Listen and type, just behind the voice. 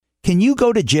Can you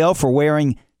go to jail for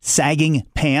wearing sagging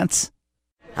pants?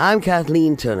 I'm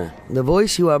Kathleen Turner. The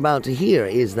voice you are about to hear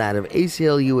is that of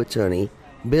ACLU attorney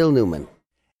Bill Newman.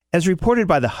 As reported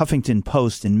by the Huffington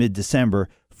Post in mid-December,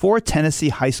 4 Tennessee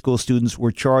high school students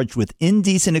were charged with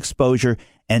indecent exposure,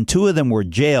 and 2 of them were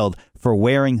jailed for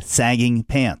wearing sagging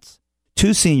pants.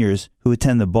 2 seniors who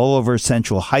attend the Bolivar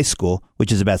Central High School, which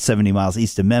is about 70 miles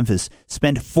east of Memphis,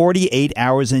 spent 48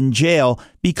 hours in jail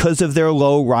because of their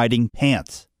low-riding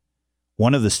pants.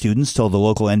 One of the students told the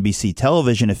local NBC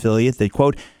television affiliate that,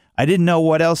 quote, "I didn't know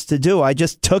what else to do. I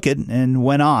just took it and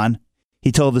went on."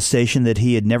 He told the station that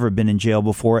he had never been in jail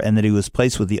before and that he was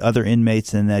placed with the other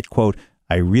inmates and that, quote,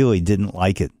 "I really didn't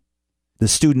like it." The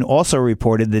student also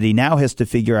reported that he now has to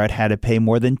figure out how to pay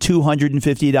more than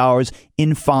 $250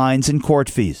 in fines and court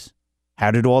fees.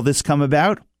 How did all this come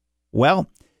about? Well,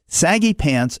 saggy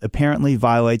pants apparently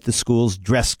violate the school's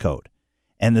dress code.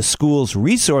 And the school's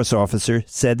resource officer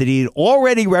said that he had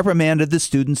already reprimanded the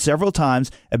students several times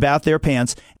about their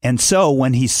pants, and so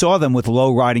when he saw them with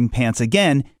low-riding pants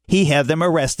again, he had them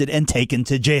arrested and taken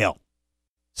to jail.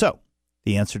 So,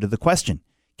 the answer to the question,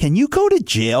 can you go to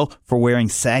jail for wearing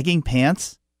sagging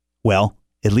pants? Well,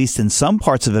 at least in some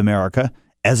parts of America,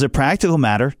 as a practical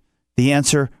matter, the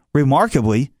answer,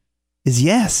 remarkably, is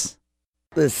yes.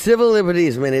 The Civil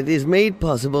Liberties Minute is made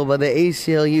possible by the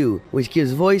ACLU, which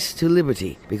gives voice to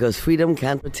liberty because freedom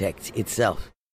can't protect itself.